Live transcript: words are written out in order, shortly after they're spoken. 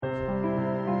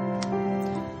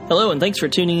Hello, and thanks for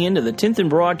tuning in to the 10th and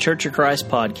Broad Church of Christ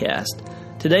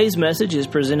podcast. Today's message is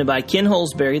presented by Ken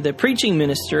Holsbury, the preaching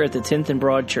minister at the 10th and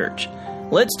Broad Church.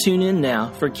 Let's tune in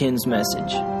now for Ken's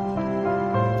message.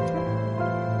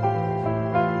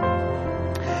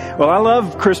 Well, I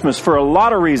love Christmas for a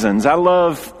lot of reasons. I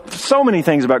love so many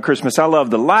things about Christmas. I love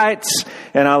the lights,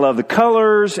 and I love the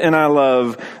colors, and I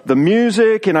love the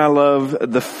music, and I love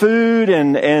the food,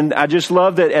 and I just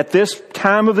love that at this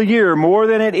time of the year, more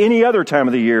than at any other time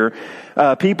of the year,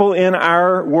 people in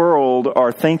our world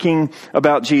are thinking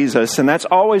about Jesus. And that's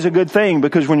always a good thing,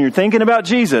 because when you're thinking about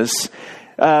Jesus,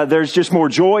 there's just more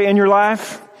joy in your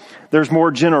life. There's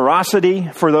more generosity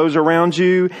for those around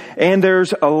you, and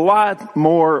there's a lot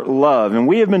more love. And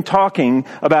we have been talking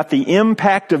about the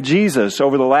impact of Jesus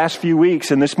over the last few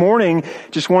weeks. And this morning,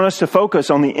 just want us to focus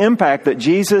on the impact that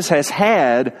Jesus has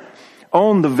had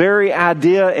on the very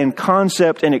idea and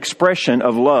concept and expression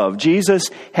of love. Jesus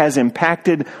has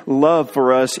impacted love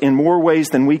for us in more ways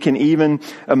than we can even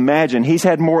imagine. He's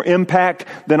had more impact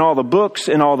than all the books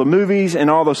and all the movies and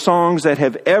all the songs that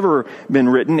have ever been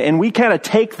written. And we kind of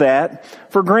take that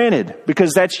for granted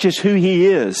because that's just who He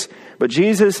is. But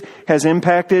Jesus has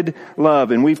impacted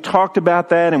love, and we've talked about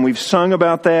that, and we've sung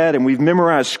about that, and we've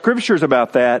memorized scriptures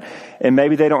about that, and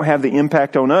maybe they don't have the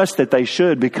impact on us that they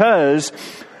should, because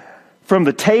from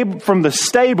the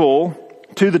stable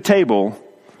to the table,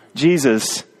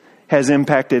 Jesus has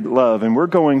impacted love. And we're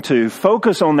going to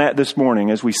focus on that this morning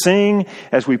as we sing,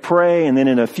 as we pray, and then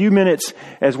in a few minutes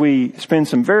as we spend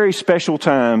some very special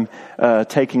time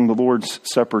taking the Lord's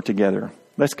Supper together.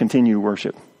 Let's continue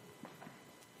worship.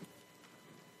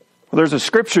 Well, there's a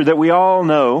scripture that we all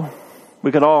know.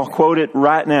 We could all quote it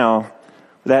right now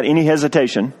without any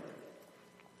hesitation.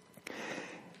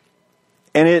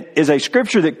 And it is a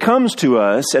scripture that comes to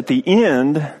us at the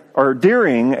end or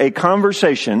during a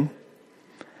conversation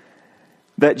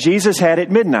that Jesus had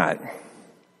at midnight.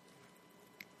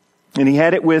 And He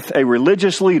had it with a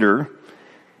religious leader,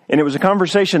 and it was a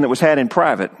conversation that was had in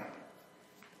private.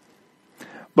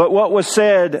 But what was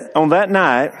said on that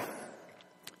night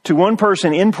to one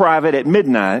person in private at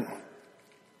midnight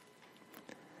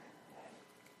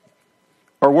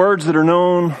are words that are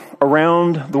known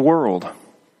around the world.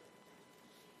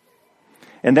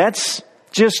 And that's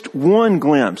just one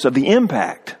glimpse of the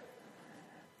impact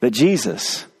that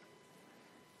Jesus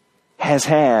has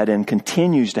had and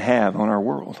continues to have on our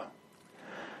world.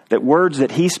 That words that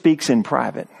He speaks in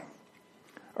private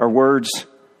are words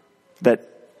that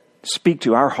speak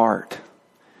to our heart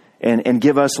and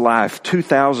give us life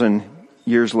 2,000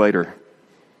 years later.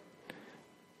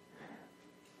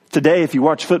 Today, if you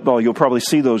watch football, you'll probably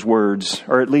see those words,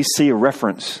 or at least see a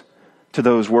reference to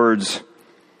those words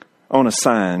on a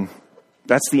sign.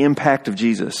 That's the impact of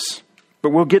Jesus.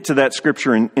 But we'll get to that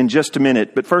scripture in just a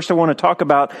minute. But first I want to talk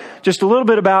about just a little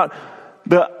bit about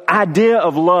the idea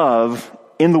of love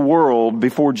in the world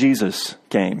before Jesus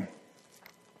came.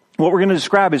 What we're going to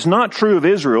describe is not true of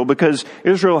Israel, because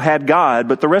Israel had God,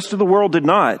 but the rest of the world did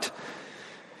not.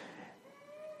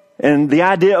 And the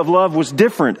idea of love was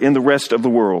different in the rest of the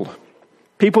world.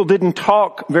 People didn't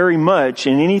talk very much,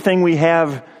 and anything we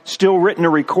have still written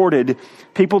or recorded,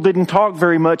 people didn't talk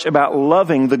very much about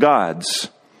loving the gods.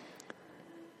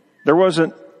 There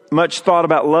wasn't much thought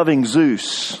about loving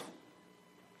Zeus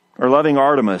or loving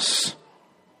Artemis.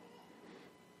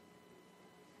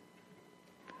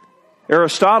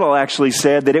 Aristotle actually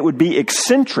said that it would be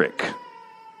eccentric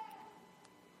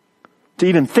to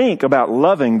even think about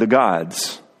loving the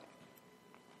gods,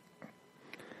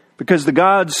 because the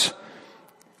gods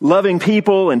loving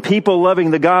people and people loving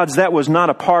the gods, that was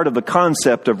not a part of the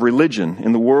concept of religion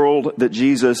in the world that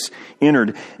Jesus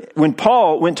entered. When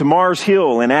Paul went to Mars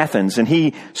Hill in Athens and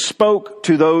he spoke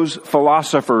to those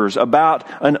philosophers about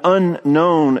an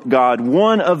unknown God,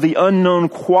 one of the unknown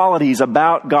qualities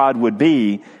about God would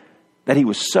be that He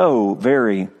was so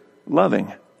very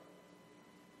loving.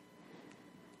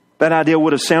 That idea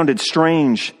would have sounded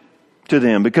strange to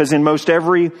them, because in most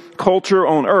every culture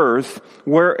on earth,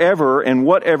 wherever and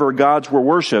whatever gods were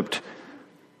worshipped,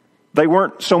 they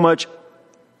weren't so much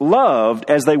loved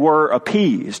as they were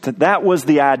appeased. That was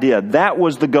the idea. That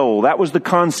was the goal. That was the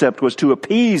concept, was to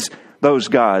appease those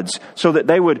gods so that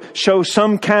they would show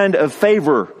some kind of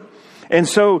favor. And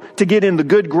so to get in the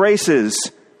good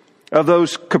graces of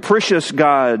those capricious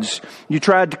gods, you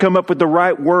tried to come up with the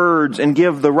right words and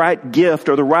give the right gift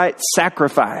or the right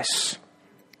sacrifice.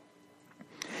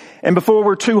 And before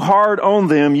we're too hard on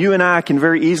them, you and I can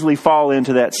very easily fall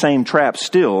into that same trap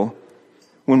still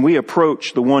when we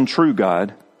approach the one true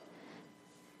God.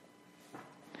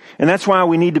 And that's why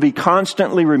we need to be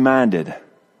constantly reminded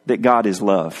that God is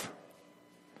love.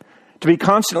 to be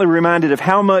constantly reminded of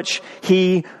how much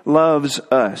He loves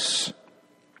us.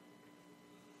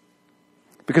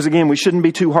 Because again, we shouldn't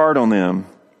be too hard on them.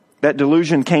 That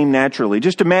delusion came naturally.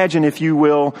 Just imagine, if you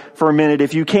will, for a minute,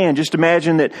 if you can, just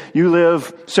imagine that you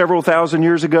live several thousand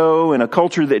years ago in a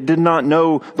culture that did not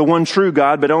know the one true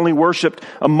God, but only worshiped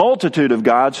a multitude of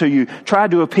gods. So you tried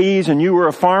to appease, and you were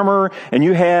a farmer, and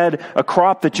you had a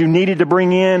crop that you needed to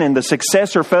bring in, and the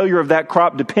success or failure of that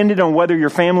crop depended on whether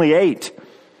your family ate.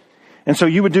 And so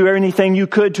you would do anything you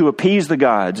could to appease the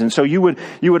gods. And so you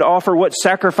would offer what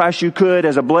sacrifice you could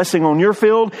as a blessing on your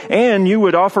field, and you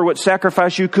would offer what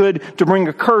sacrifice you could to bring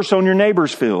a curse on your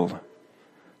neighbor's field,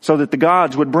 so that the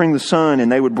gods would bring the sun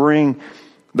and they would bring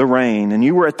the rain. And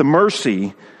you were at the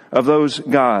mercy of those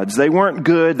gods. They weren't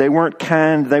good, they weren't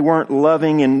kind, they weren't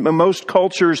loving. In most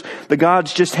cultures, the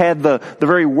gods just had the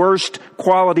very worst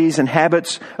qualities and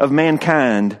habits of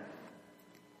mankind.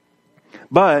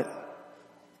 But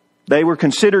they were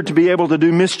considered to be able to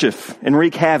do mischief and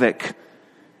wreak havoc.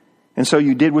 And so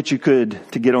you did what you could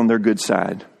to get on their good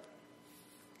side.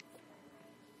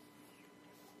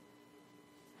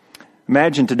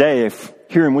 Imagine today if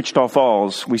here in Wichita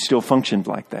Falls, we still functioned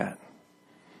like that.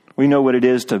 We know what it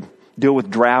is to deal with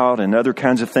drought and other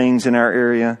kinds of things in our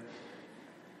area.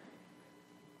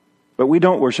 But we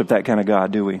don't worship that kind of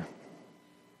God, do we?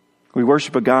 We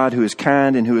worship a God who is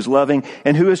kind and who is loving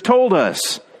and who has told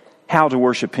us how to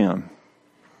worship Him.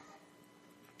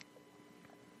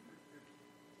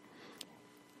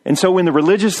 And so when the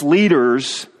religious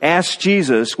leaders asked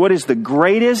Jesus, what is the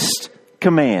greatest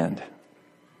command?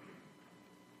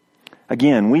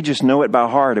 Again, we just know it by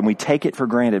heart and we take it for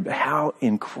granted. But how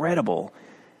incredible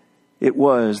it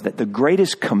was that the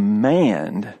greatest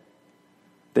command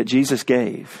that Jesus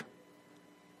gave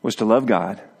was to love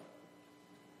God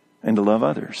and to love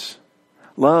others.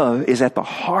 Love is at the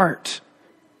heart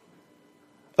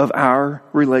of our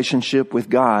relationship with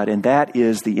God, and that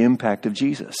is the impact of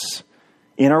Jesus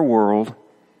in our world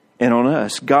and on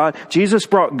us. Jesus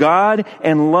brought God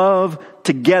and love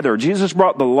together. Jesus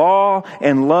brought the law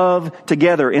and love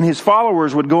together. And His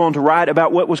followers would go on to write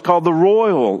about what was called the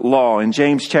royal law in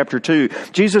James chapter 2.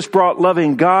 Jesus brought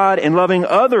loving God and loving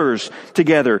others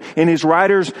together. And His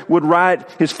followers would write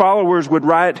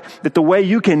that the way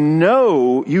you can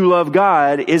know you love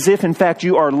God is if in fact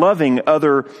you are loving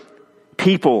other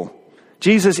people.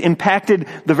 Jesus impacted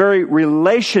the very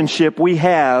relationship we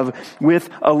have with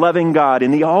a loving God. In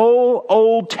the whole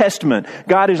Old Testament,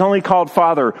 God is only called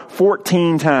Father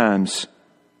 14 times.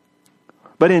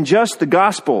 But in just the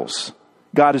Gospels,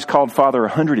 God is called Father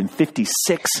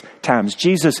 156 times.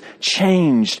 Jesus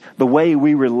changed the way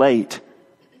we relate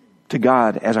to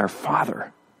God as our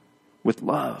Father with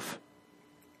love.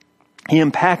 He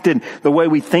impacted the way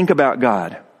we think about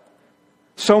God.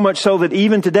 So much so that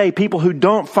even today, people who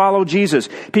don't follow Jesus,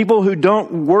 people who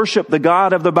don't worship the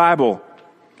God of the Bible,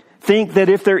 think that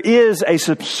if there is a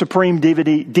supreme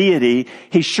deity,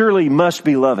 He surely must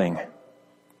be loving.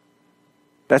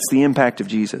 That's the impact of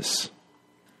Jesus.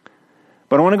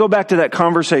 But I want to go back to that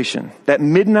conversation, that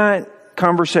midnight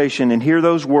conversation, and hear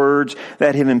those words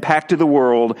that have impacted the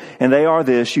world. And they are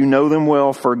this, you know them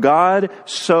well. For God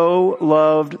so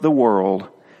loved the world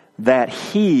that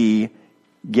He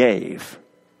gave.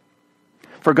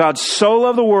 For God so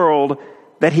loved the world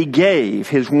that He gave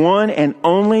His one and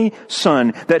only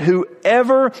Son, that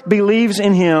whoever believes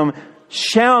in Him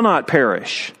shall not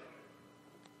perish,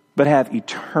 but have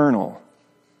eternal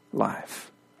life.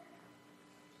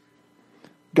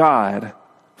 God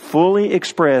fully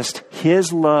expressed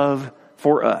His love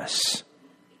for us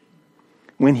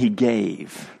when He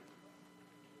gave.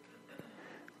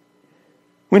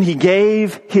 When He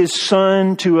gave His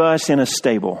Son to us in a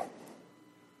stable.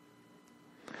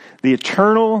 The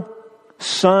eternal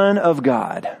Son of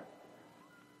God,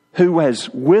 who was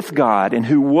with God and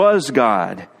who was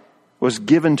God, was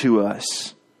given to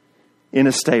us in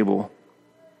a stable.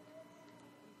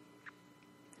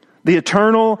 The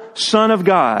eternal Son of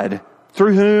God,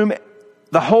 through whom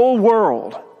the whole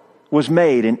world was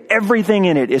made and everything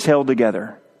in it is held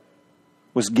together,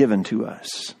 was given to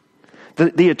us.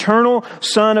 The eternal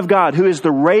Son of God, who is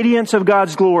the radiance of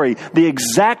God's glory, the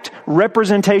exact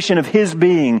representation of His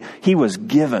being, He was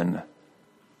given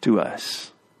to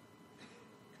us.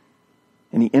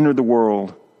 And He entered the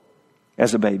world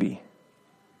as a baby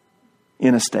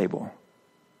in a stable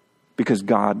because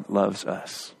God loves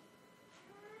us.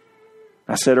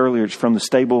 I said earlier, it's from the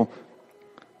stable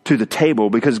to the table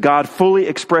because God fully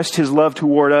expressed His love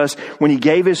toward us when He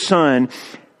gave His Son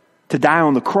to die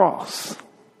on the cross.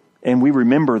 And we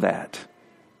remember that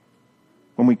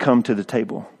when we come to the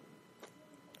table.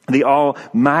 The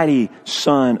almighty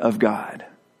Son of God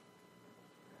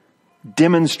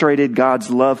demonstrated God's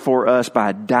love for us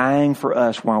by dying for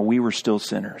us while we were still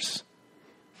sinners.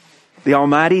 The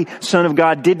Almighty Son of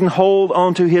God didn't hold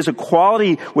on to His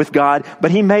equality with God,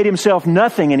 but He made Himself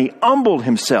nothing and He humbled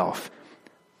Himself,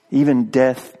 even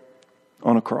death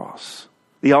on a cross.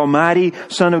 The Almighty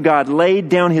Son of God laid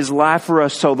down His life for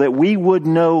us so that we would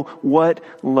know what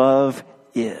love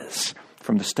is.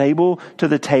 From the stable to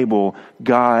the table,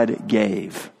 God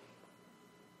gave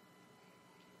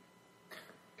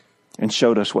and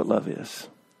showed us what love is.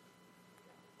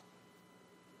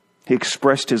 He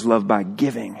expressed His love by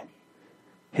giving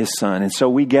His Son. And so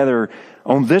we gather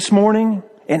on this morning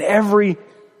and every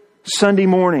Sunday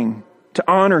morning to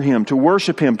honor Him, to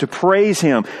worship Him, to praise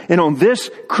Him. And on this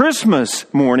Christmas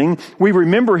morning, we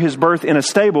remember His birth in a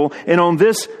stable. And on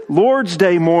this Lord's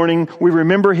Day morning, we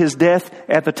remember His death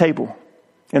at the table.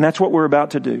 And that's what we're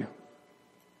about to do.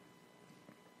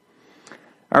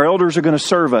 Our elders are going to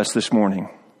serve us this morning.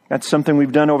 That's something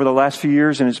we've done over the last few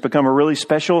years, and it's become a really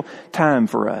special time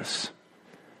for us,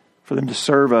 for them to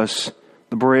serve us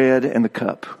the bread and the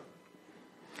cup.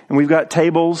 And we've got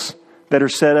tables that are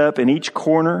set up in each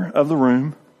corner of the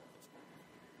room.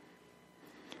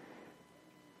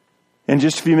 In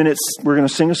just a few minutes, we're going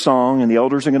to sing a song, and the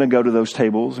elders are going to go to those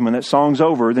tables. And when that song's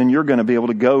over, then you're going to be able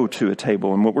to go to a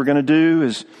table. And what we're going to do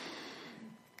is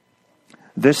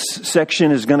this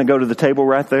section is going to go to the table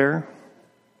right there.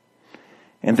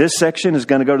 And this section is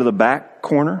going to go to the back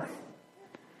corner.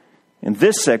 And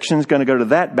this section is going to go to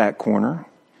that back corner.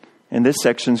 And this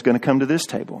section is going to come to this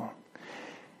table.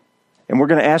 And we're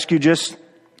going to ask you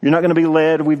you're not going to be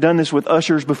led. We've done this with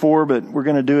ushers before, but we're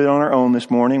going to do it on our own this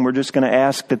morning. We're just going to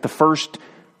ask that the first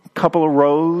couple of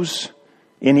rows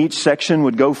in each section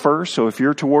would go first. So if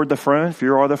you're toward the front, if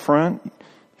you're on the front,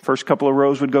 first couple of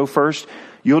rows would go first.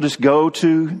 You'll just go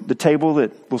to the table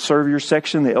that will serve your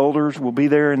section. The elders will be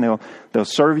there and they'll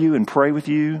serve you and pray with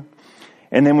you.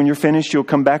 And then when you're finished, you'll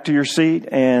come back to your seat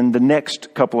and the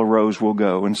next couple of rows will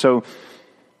go. And so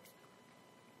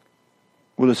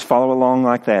we'll just follow along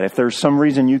like that. If there's some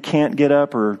reason you can't get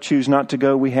up or choose not to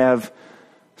go, we have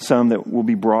some that will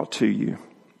be brought to you.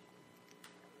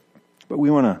 But we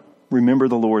want to remember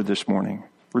the Lord this morning.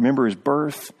 Remember His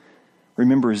birth,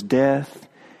 remember His death,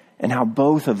 and how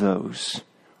both of those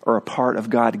are a part of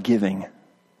God giving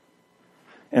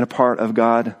and a part of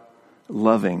God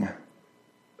loving.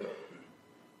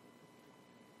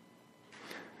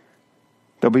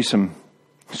 There'll be some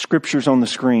scriptures on the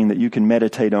screen that you can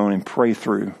meditate on and pray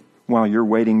through while you're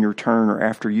waiting your turn or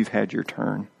after you've had your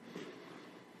turn.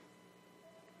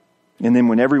 And then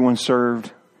when everyone's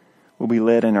served, we'll be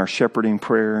led in our shepherding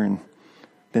prayer and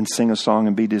then sing a song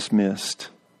and be dismissed.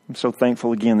 I'm so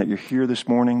thankful again that you're here this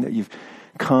morning, that you've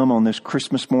come on this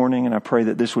Christmas morning, and I pray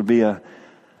that this would be a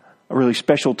really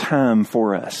special time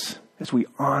for us as we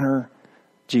honor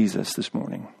Jesus this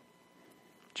morning.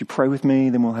 Would you pray with me?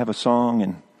 Then we'll have a song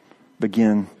and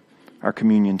begin our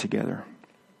communion together.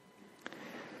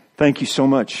 Thank you so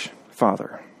much,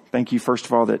 Father. Thank you, first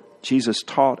of all, that Jesus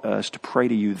taught us to pray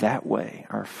to you that way,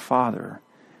 our Father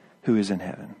who is in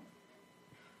heaven.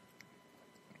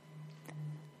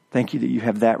 Thank you that you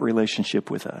have that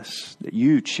relationship with us, that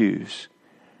you choose,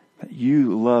 that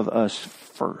you love us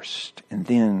first, and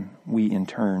then we in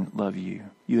turn love you.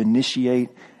 You initiate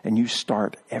and you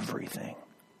start everything.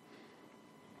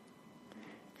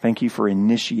 Thank you for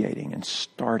initiating and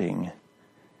starting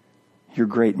your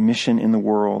great mission in the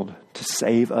world to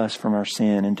save us from our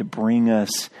sin and to bring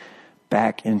us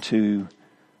back into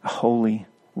a holy,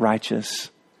 righteous,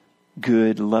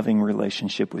 good, loving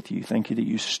relationship with you. Thank you that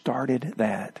you started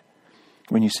that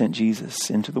when you sent Jesus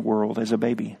into the world as a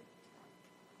baby.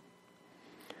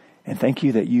 And thank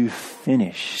you that you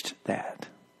finished that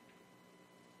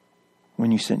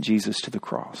when you sent Jesus to the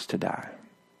cross to die.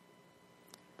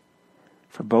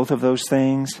 For both of those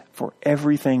things, for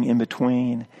everything in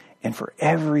between, and for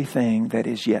everything that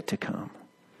is yet to come.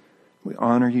 We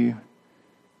honor you,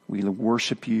 we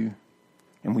worship you,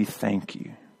 and we thank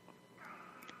you.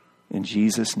 In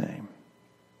Jesus' name,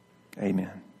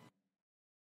 amen.